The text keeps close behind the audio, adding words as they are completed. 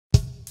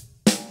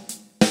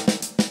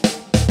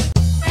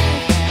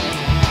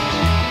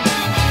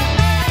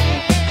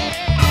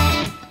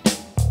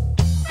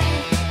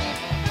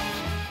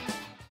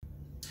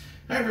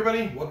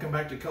everybody, welcome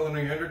back to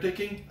Culinary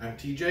Undertaking. I'm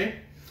TJ,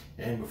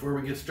 and before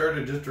we get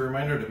started, just a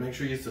reminder to make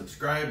sure you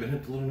subscribe and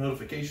hit the little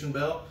notification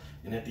bell.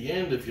 And at the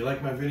end, if you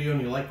like my video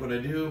and you like what I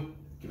do,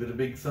 give it a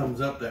big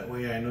thumbs up. That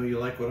way I know you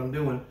like what I'm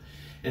doing.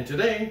 And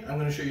today, I'm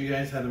going to show you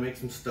guys how to make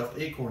some stuffed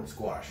acorn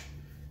squash.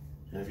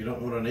 And if you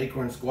don't know what an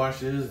acorn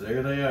squash is,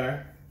 there they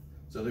are.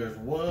 So there's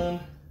one,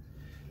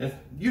 and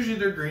usually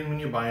they're green when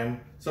you buy them.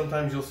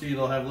 Sometimes you'll see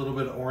they'll have a little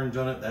bit of orange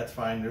on it. That's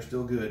fine, they're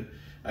still good.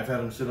 I've had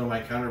them sit on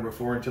my counter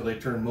before until they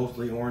turned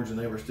mostly orange and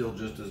they were still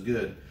just as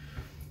good.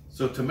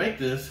 So to make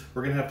this,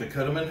 we're gonna have to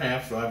cut them in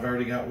half. So I've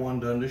already got one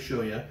done to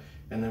show you.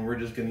 And then we're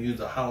just gonna use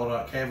the hollowed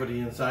out cavity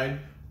inside.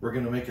 We're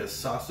gonna make a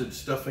sausage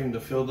stuffing to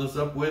fill this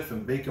up with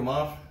and bake them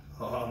off.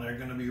 Oh, and they're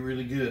gonna be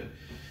really good.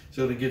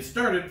 So to get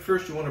started,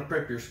 first you wanna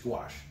prep your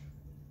squash.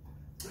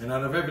 And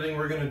out of everything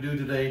we're gonna do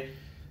today,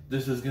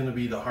 this is gonna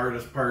be the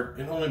hardest part,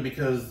 and only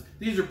because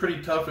these are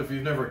pretty tough. If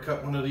you've never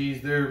cut one of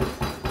these, they're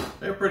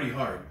pretty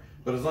hard.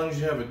 But as long as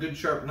you have a good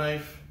sharp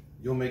knife,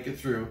 you'll make it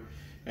through.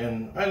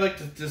 And I like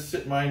to just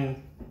sit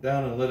mine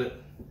down and let it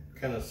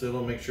kind of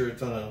settle, make sure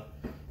it's on a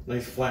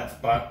nice flat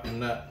spot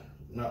and not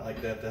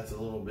like that. That's a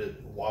little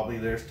bit wobbly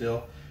there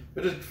still.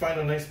 But just find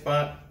a nice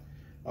spot.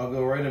 I'll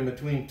go right in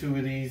between two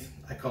of these.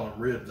 I call them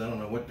ribs. I don't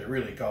know what they're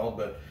really called,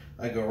 but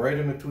I go right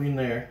in between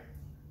there.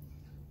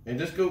 And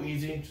just go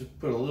easy. Just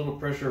put a little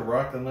pressure,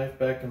 rock the knife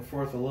back and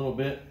forth a little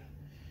bit.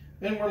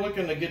 And we're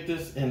looking to get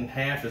this in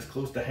half, as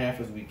close to half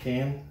as we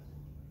can.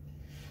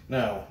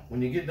 Now,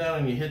 when you get down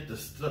and you hit the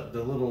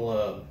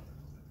little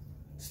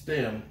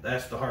stem,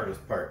 that's the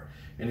hardest part.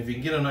 And if you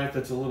can get a knife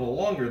that's a little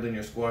longer than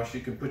your squash, you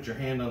can put your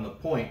hand on the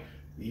point.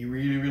 Be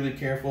really, really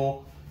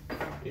careful.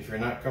 If you're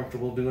not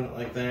comfortable doing it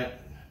like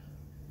that,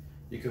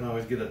 you can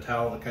always get a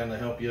towel to kind of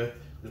help you.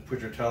 Just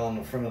put your towel on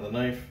the front of the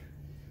knife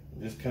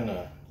and just kind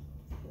of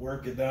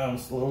work it down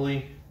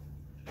slowly.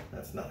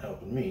 That's not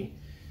helping me.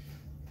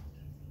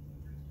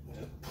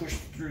 Just push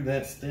through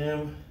that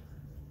stem.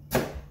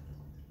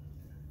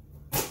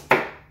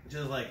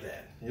 Just like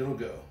that, it'll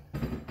go.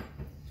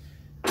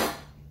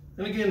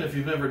 And again, if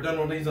you've never done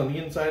one of these on the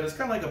inside, it's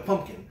kind of like a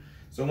pumpkin.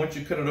 So once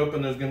you cut it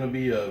open, there's going to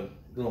be a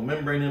little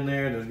membrane in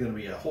there. There's going to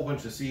be a whole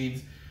bunch of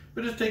seeds.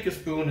 But just take a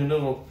spoon and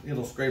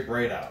it'll scrape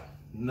right out.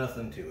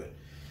 Nothing to it.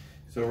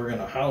 So we're going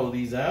to hollow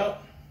these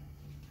out.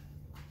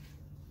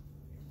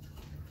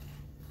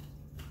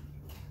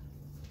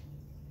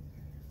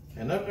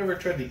 And I've never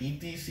tried to eat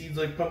these seeds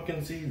like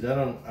pumpkin seeds.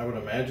 I would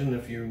imagine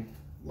if you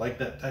like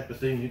that type of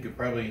thing, you could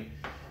probably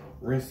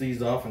rinse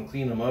these off and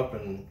clean them up,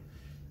 and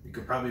you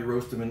could probably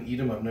roast them and eat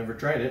them. I've never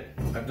tried it.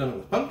 I've done it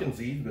with pumpkin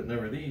seeds, but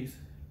never these.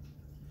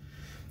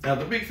 Now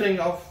the big thing,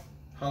 I'll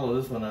hollow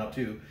this one out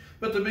too,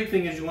 but the big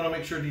thing is you want to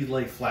make sure these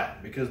lay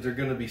flat because they're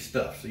going to be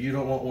stuffed. So you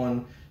don't want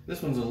one,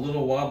 this one's a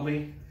little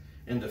wobbly,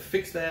 and to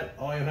fix that,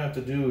 all you have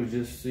to do is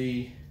just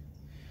see,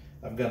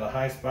 I've got a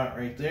high spot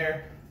right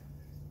there.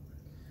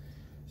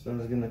 So I'm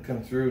just going to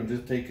come through and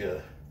just take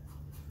a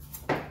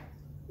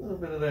little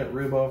bit of that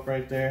rib off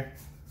right there.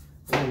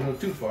 Don't go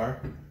too far.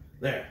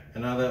 There.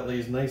 And now that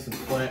lays nice and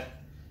flat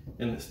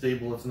and it's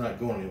stable. It's not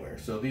going anywhere.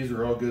 So these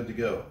are all good to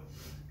go.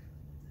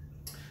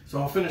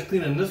 So I'll finish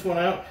cleaning this one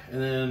out,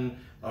 and then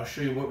I'll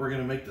show you what we're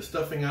going to make the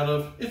stuffing out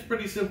of. It's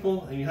pretty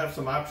simple, and you have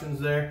some options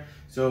there.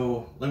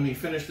 So let me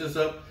finish this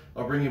up.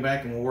 I'll bring you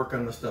back and we'll work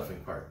on the stuffing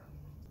part.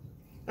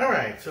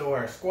 Alright, so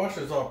our squash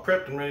is all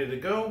prepped and ready to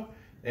go.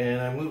 And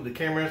I moved the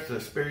camera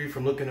to spare you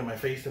from looking at my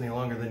face any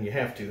longer than you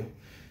have to.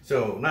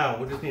 So now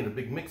we'll just need a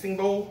big mixing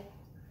bowl.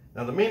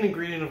 Now the main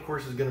ingredient, of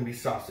course, is going to be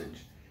sausage.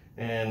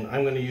 And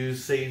I'm going to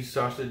use sage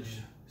sausage.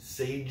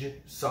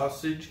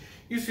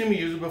 You've seen me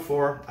use it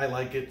before. I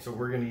like it, so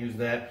we're going to use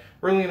that.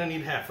 We're only going to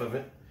need half of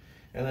it.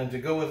 And then to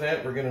go with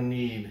that, we're going to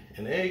need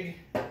an egg.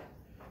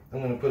 I'm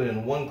going to put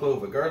in 1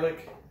 clove of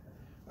garlic.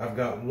 I've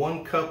got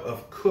 1 cup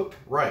of cooked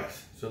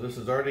rice. So this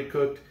is already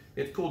cooked.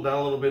 It's cooled down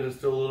a little bit. It's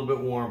still a little bit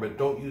warm, but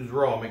don't use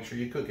raw. Make sure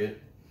you cook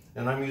it.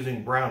 And I'm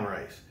using brown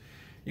rice.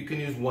 You can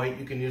use white.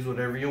 You can use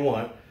whatever you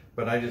want.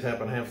 But I just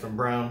happen to have some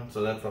brown,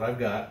 so that's what I've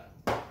got.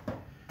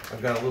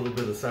 I've got a little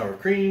bit of sour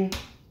cream.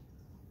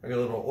 I got a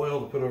little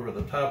oil to put over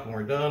the top when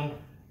we're done.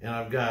 And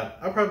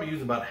I'll probably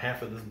use about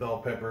half of this bell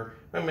pepper.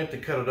 I meant to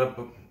cut it up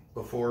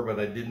before,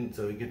 but I didn't,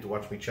 so you get to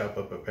watch me chop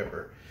up a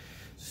pepper.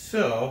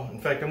 So, in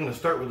fact, I'm going to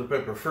start with the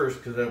pepper first,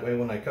 because that way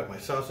when I cut my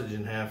sausage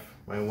in half,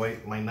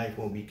 my knife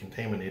won't be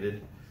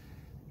contaminated.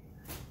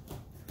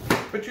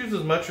 But use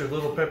as much or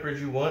little pepper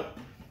as you want.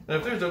 And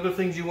if there's other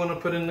things you want to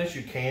put in this,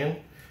 you can.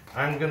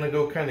 I'm going to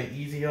go kind of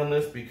easy on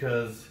this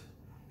because,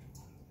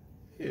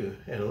 ew,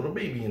 had a little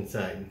baby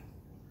inside.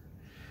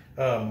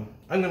 I'm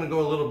going to go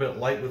a little bit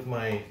light with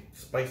my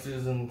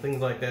spices and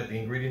things like that, the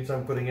ingredients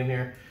I'm putting in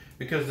here,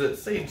 because the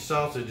sage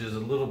sausage is a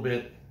little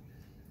bit,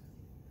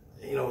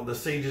 you know, the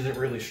sage isn't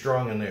really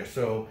strong in there.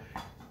 So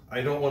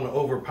I don't want to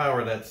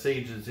overpower that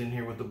sage that's in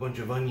here with a bunch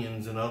of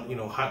onions and, you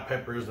know, hot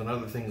peppers and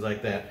other things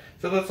like that.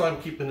 So that's why I'm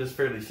keeping this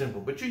fairly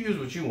simple. But you use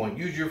what you want.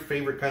 Use your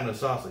favorite kind of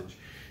sausage.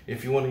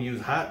 If you want to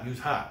use hot, use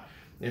hot.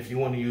 If you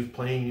want to use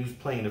plain, use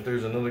plain. If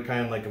there's another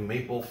kind like a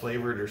maple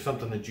flavored or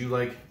something that you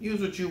like,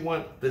 use what you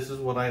want. This is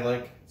what I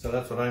like, so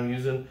that's what I'm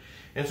using.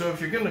 And so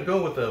if you're gonna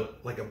go with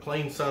a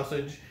plain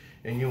sausage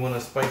and you want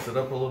to spice it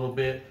up a little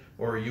bit,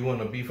 or you want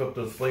to beef up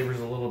those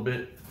flavors a little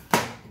bit,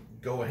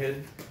 go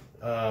ahead.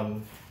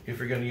 If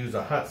you're going to use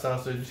a hot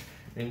sausage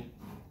and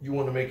you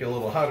want to make it a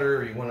little hotter,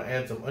 or you want to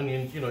add some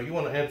onions, you know, you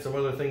want to add some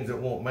other things that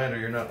won't matter,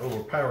 you're not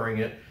overpowering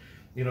it,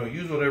 you know,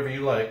 use whatever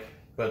you like.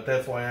 But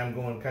that's why I'm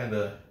going kind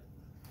of,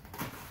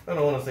 I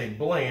don't want to say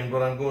bland,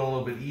 but I'm going a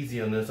little bit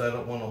easy on this. I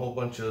don't want a whole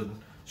bunch of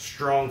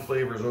strong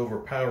flavors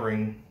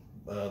overpowering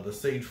the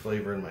sage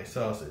flavor in my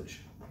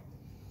sausage.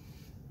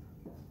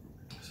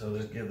 So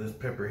just give this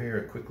pepper here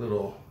a quick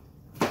little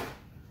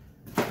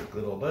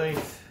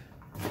dice.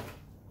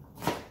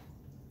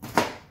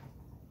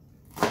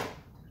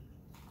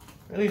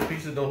 And these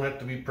pieces don't have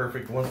to be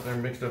perfect. Once they're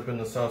mixed up in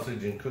the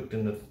sausage and cooked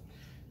in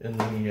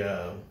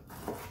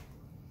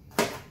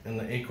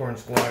the acorn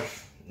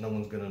squash, no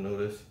one's gonna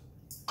notice.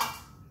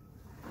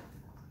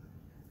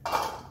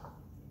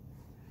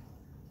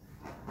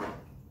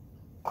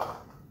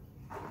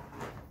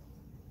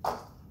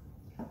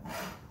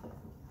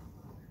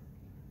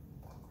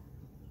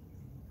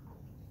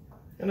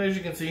 And as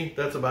you can see,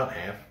 that's about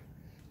half.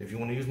 If you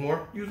want to use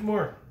more, use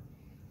more.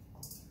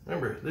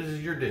 Remember, this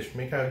is your dish.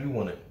 Make how you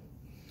want it.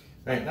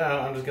 All right,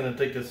 now I'm just going to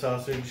take this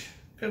sausage,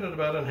 cut it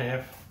about in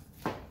half.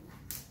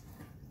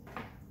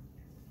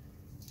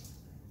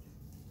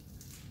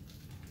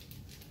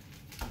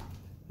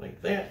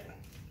 Like that.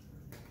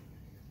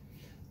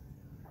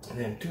 And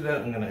then to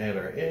that, I'm going to add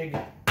our egg.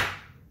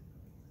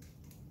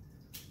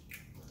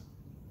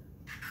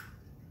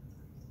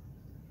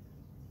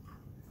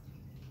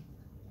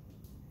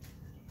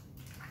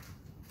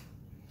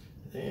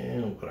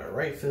 And we'll put our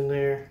rice in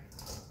there.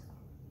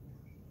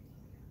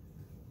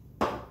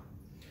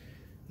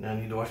 Now I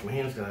need to wash my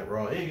hands because I have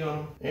raw egg on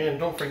them. And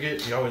don't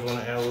forget, you always want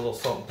to add a little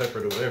salt and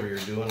pepper to whatever you're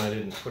doing. I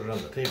didn't put it on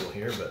the table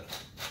here, but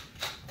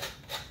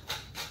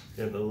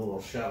give it a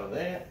little shot of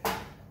that.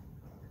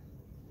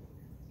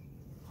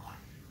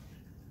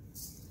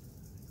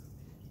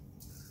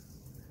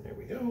 There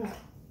we go.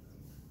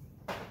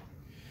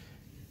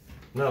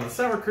 Now the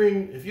sour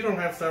cream, if you don't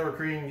have sour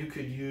cream, you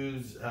could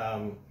use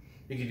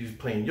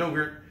plain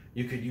yogurt.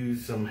 You could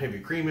use some heavy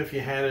cream if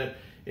you had it.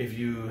 If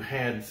you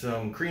had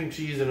some cream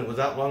cheese and it was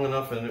out long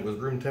enough and it was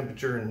room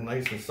temperature and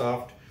nice and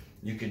soft,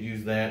 you could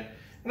use that.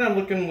 And I'm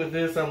looking with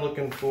this, I'm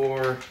looking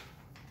for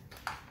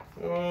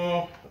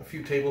a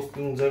few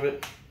tablespoons of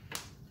it.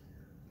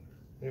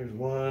 There's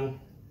 1,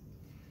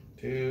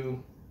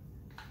 2,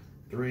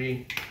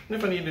 3. And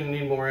if I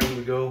need more as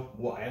we go,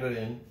 we'll add it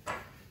in.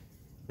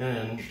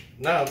 And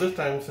now this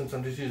time, since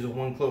I'm just using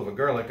 1 clove of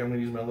garlic, I'm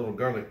gonna use my little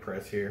garlic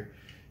press here.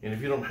 And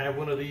if you don't have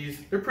one of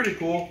these, they're pretty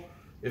cool.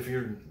 If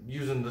you're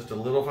using just a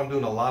little, if I'm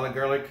doing a lot of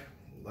garlic,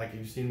 like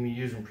you've seen me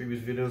use in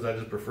previous videos, I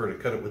just prefer to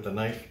cut it with a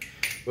knife.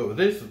 But with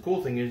this, the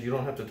cool thing is you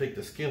don't have to take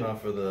the skin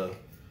off of the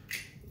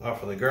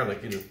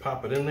garlic. You just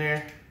pop it in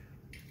there,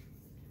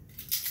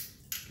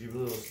 give it a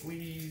little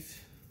squeeze,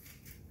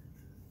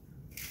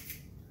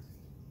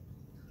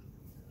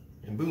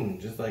 and boom,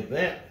 just like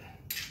that.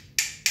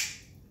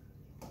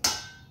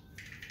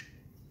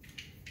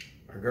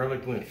 Our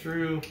garlic went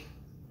through.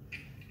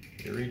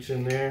 You reach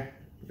in there,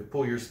 you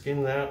pull your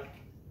skins out,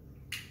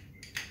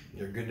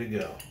 you're good to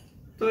go.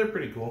 So they're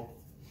pretty cool.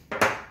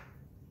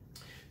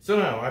 So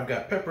now I've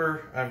got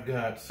pepper, I've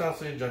got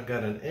sausage, I've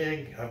got an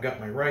egg, I've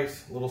got my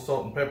rice, a little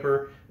salt and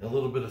pepper, and a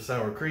little bit of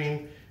sour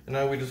cream. And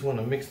now we just want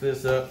to mix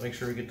this up, make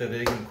sure we get that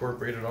egg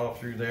incorporated all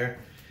through there.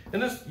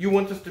 And this, you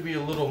want this to be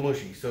a little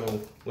mushy. So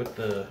with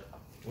the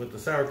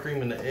sour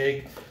cream and the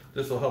egg,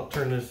 this will help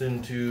turn this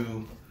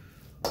into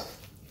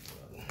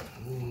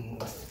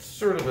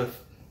sort of a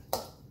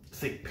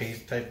thick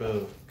paste type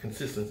of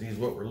consistency is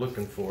what we're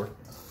looking for.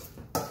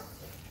 So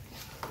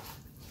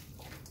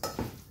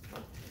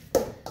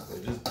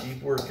just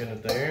keep working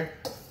it there.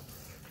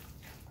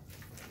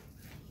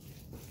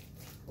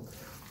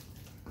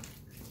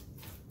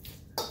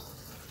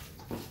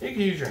 You can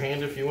use your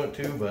hand if you want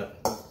to,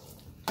 but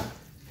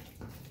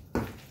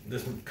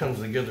this comes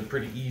together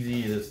pretty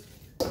easy. It's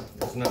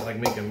not like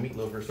making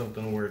meatloaf or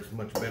something where it's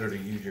much better to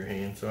use your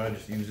hand, so I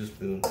just use a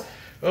spoon.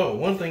 Oh,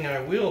 one thing I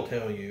will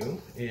tell you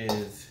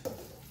is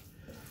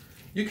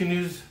you can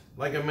use,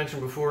 like I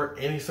mentioned before,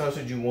 any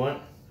sausage you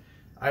want.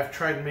 I've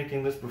tried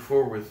making this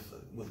before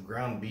with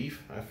ground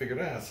beef. I figured,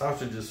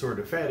 sausage is sort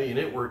of fatty and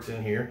it works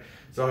in here.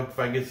 So if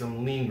I get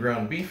some lean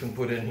ground beef and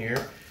put in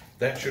here,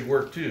 that should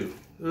work too.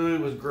 It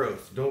was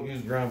gross. Don't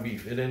use ground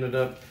beef. It ended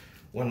up,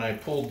 when I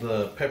pulled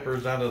the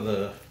peppers out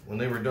of when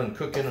they were done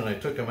cooking and I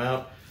took them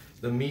out,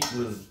 the meat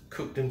was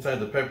cooked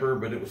inside the pepper,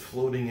 but it was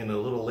floating in a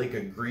little lake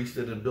of grease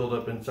that had built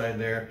up inside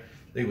there.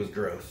 It was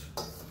gross.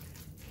 All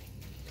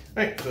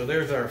right, so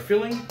there's our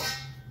filling.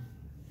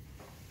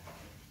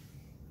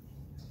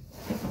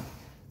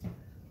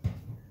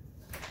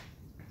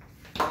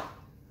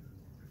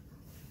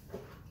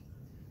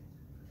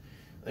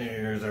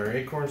 There's our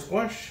acorn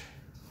squash.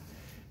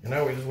 And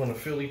now we just want to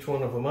fill each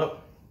one of them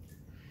up.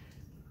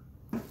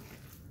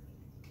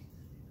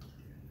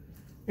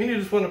 And you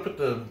just want to put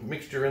the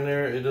mixture in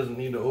there. It doesn't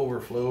need to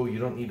overflow. You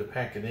don't need to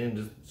pack it in.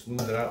 Just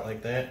smooth it out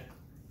like that.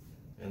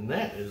 And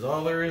that is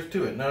all there is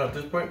to it. Now at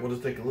this point, we'll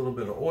just take a little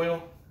bit of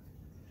oil.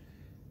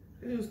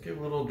 Just give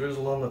a little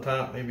drizzle on the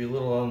top, maybe a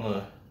little on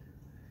the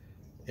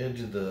edge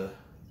of the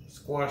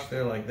squash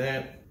there like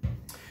that.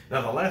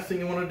 Now the last thing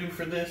you want to do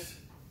for this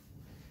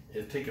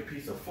is take a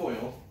piece of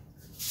foil.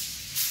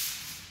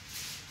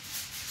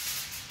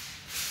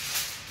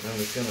 And I'm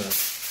just going to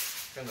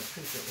kind of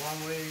pinch it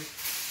long ways.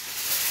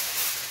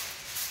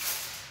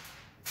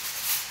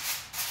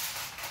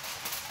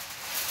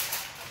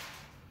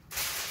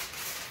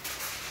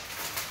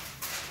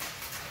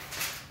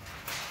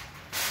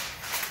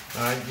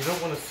 You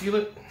don't want to seal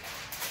it.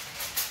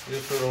 You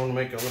just sort of want to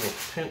make a little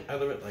tent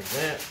out of it like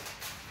that.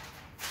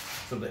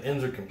 So the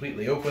ends are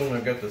completely open.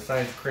 I've got the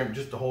sides crimped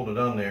just to hold it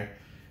on there.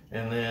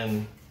 And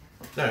then,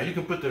 now you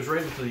can put this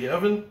right into the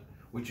oven,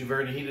 which you've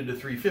already heated to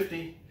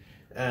 350.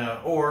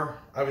 Or,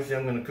 obviously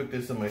I'm going to cook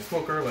this in my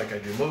smoker like I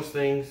do most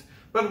things.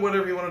 But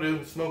whatever you want to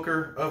do,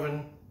 smoker,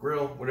 oven,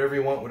 grill, whatever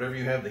you want, whatever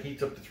you have, the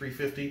heat's up to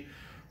 350.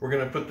 We're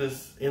going to put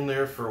this in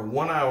there for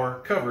 1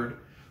 hour covered.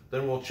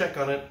 Then we'll check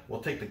on it,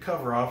 we'll take the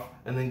cover off,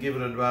 and then give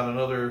it about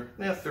another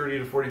 30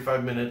 to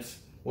 45 minutes.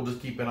 We'll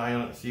just keep an eye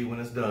on it and see when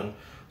it's done.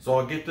 So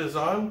I'll get this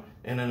on,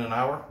 and in an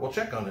hour, we'll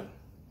check on it.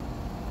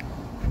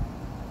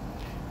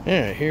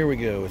 Yeah, here we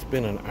go. It's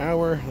been an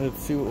hour. Let's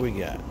see what we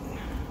got.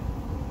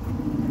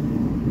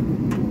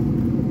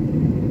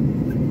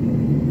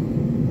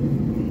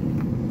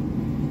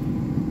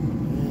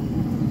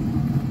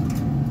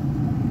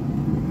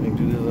 I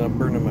do this without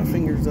burning my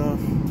fingers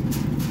off.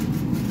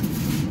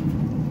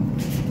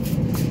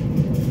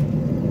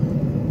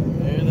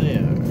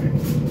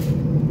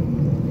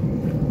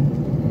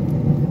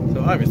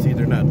 Obviously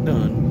they're not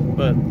done,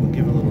 but we'll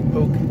give it a little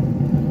poke.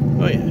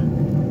 Oh yeah,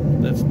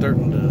 that's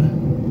starting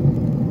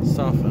to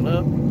soften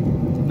up.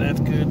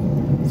 That's good.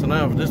 So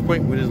now at this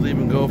point we just leave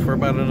them go for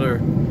about another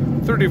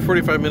 30 to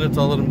 45 minutes.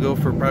 I'll let them go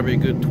for probably a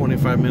good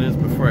 25 minutes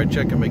before I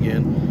check them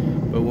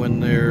again. But when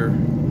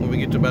we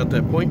get to about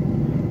that point,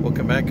 we'll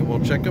come back and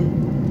we'll check them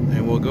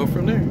and we'll go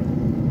from there.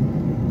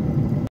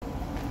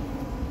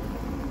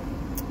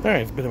 All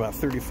right, it's been about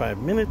 35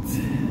 minutes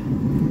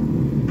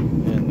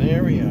and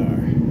there we are.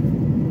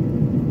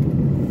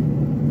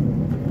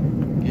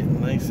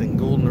 Nice and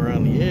golden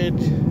around the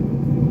edge.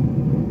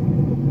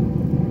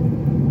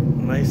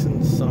 Nice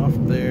and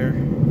soft there.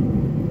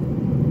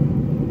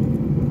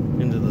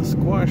 Into the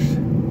squash. The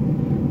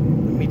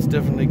meat's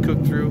definitely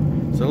cooked through.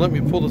 So let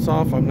me pull this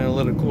off. I'm going to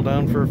let it cool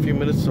down for a few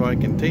minutes so I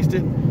can taste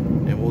it.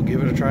 And we'll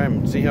give it a try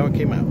and see how it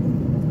came out.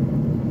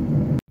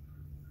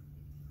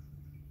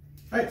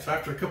 Alright, so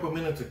after a couple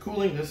minutes of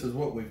cooling, this is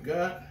what we've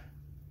got.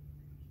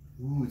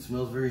 Ooh, it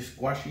smells very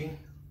squashy.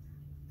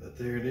 But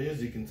there it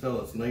is. You can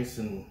tell it's nice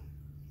and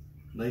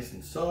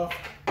soft.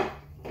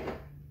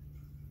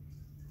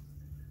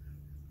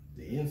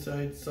 The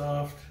inside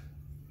soft.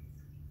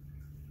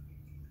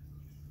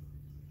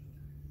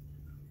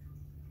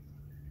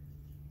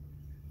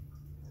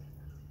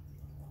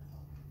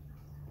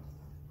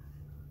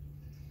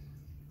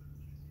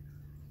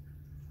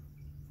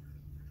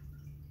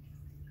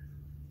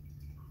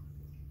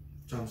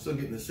 So I'm still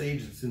getting the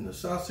sage that's in the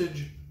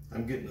sausage.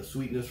 I'm getting the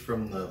sweetness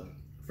from the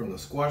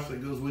squash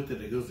that goes with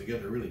it. It goes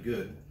together really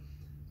good.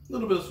 A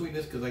little bit of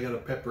sweetness because I got a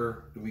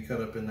pepper that we cut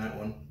up in that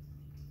one.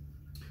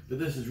 But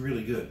this is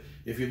really good.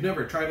 If you've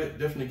never tried it,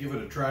 definitely give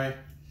it a try.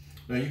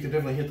 Now you can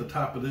definitely hit the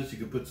top of this. You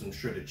could put some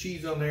shredded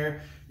cheese on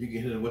there. You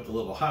can hit it with a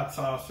little hot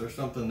sauce or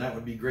something. That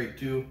would be great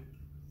too.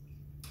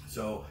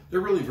 So they're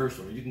really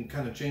versatile. You can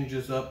kind of change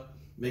this up,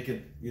 make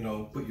it,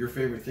 put your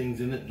favorite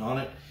things in it and on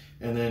it.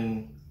 And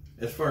then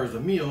as far as a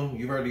meal,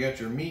 you've already got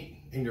your meat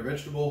and your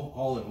vegetable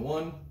all in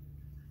one.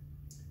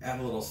 Add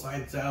a little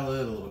side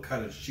salad, a little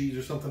cottage cheese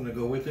or something to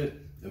go with it.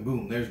 And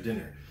boom, there's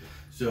dinner.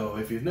 So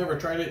if you've never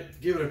tried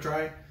it, give it a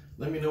try.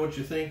 Let me know what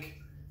you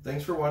think.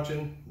 Thanks for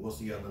watching. We'll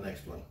see you on the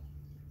next one.